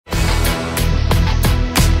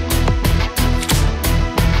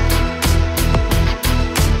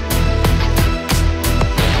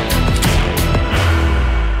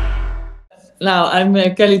Now, I'm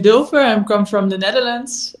Kelly Dulfer. I come from the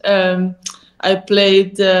Netherlands. I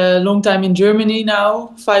played a long time in Germany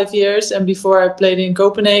now, 5 years. And before I played in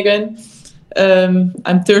Copenhagen.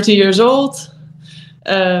 I'm 30 years old.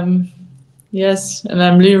 Yes, and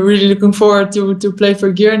I'm really looking forward to play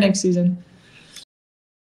for Győri next season.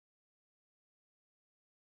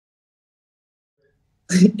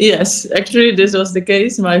 Yes, actually this was the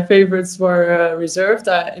case. My favorites were reserved.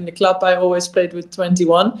 In the club I always played with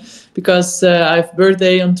 21 because I have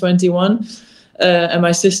birthday on 21 and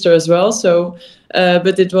my sister as well. So,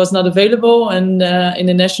 but it was not available. And in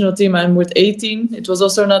the national team I'm with 18. It was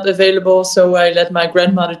also not available. So I let my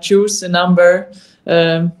grandmother choose a number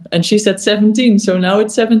and she said 17. So now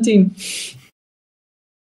it's 17.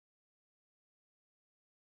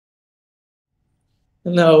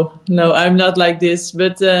 No, I'm not like this.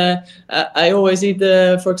 But I always eat,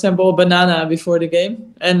 for example, a banana before the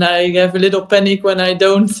game. And I have a little panic when I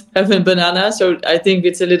don't have a banana. So I think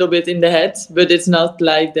it's a little bit in the head. But it's not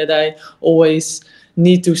like that I always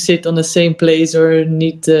need to sit on the same place or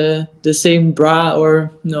need the same bra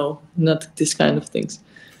or no, not this kind of things.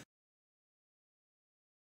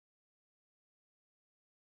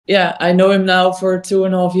 Yeah, I know him now for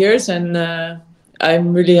 2.5 years and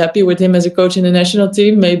I'm really happy with him as a coach in the national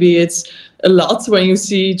team. Maybe it's a lot when you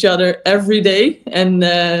see each other every day, and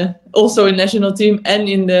also in national team and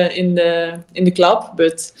in the club.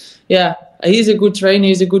 But yeah, he's a good trainer.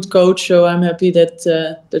 He's a good coach. So I'm happy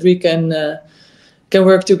that we can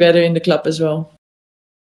work together in the club as well.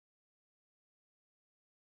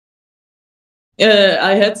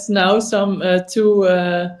 I had now some two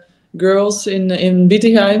girls in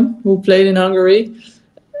Bietigheim who played in Hungary.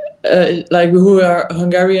 Like who are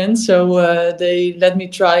Hungarian, so they let me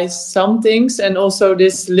try some things, and also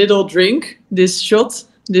this little drink, this shot,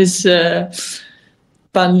 this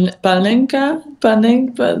panenka,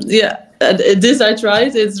 yeah. This I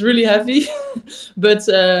tried. It's really heavy, but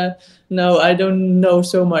no, I don't know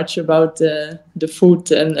so much about the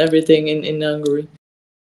food and everything in Hungary.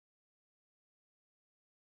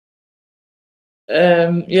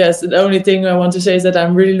 Yes, the only thing I want to say is that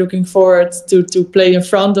I'm really looking forward to play in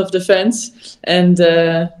front of the fans. And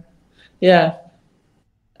yeah,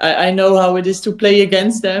 I know how it is to play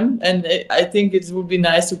against them. And I think it would be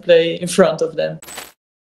nice to play in front of them.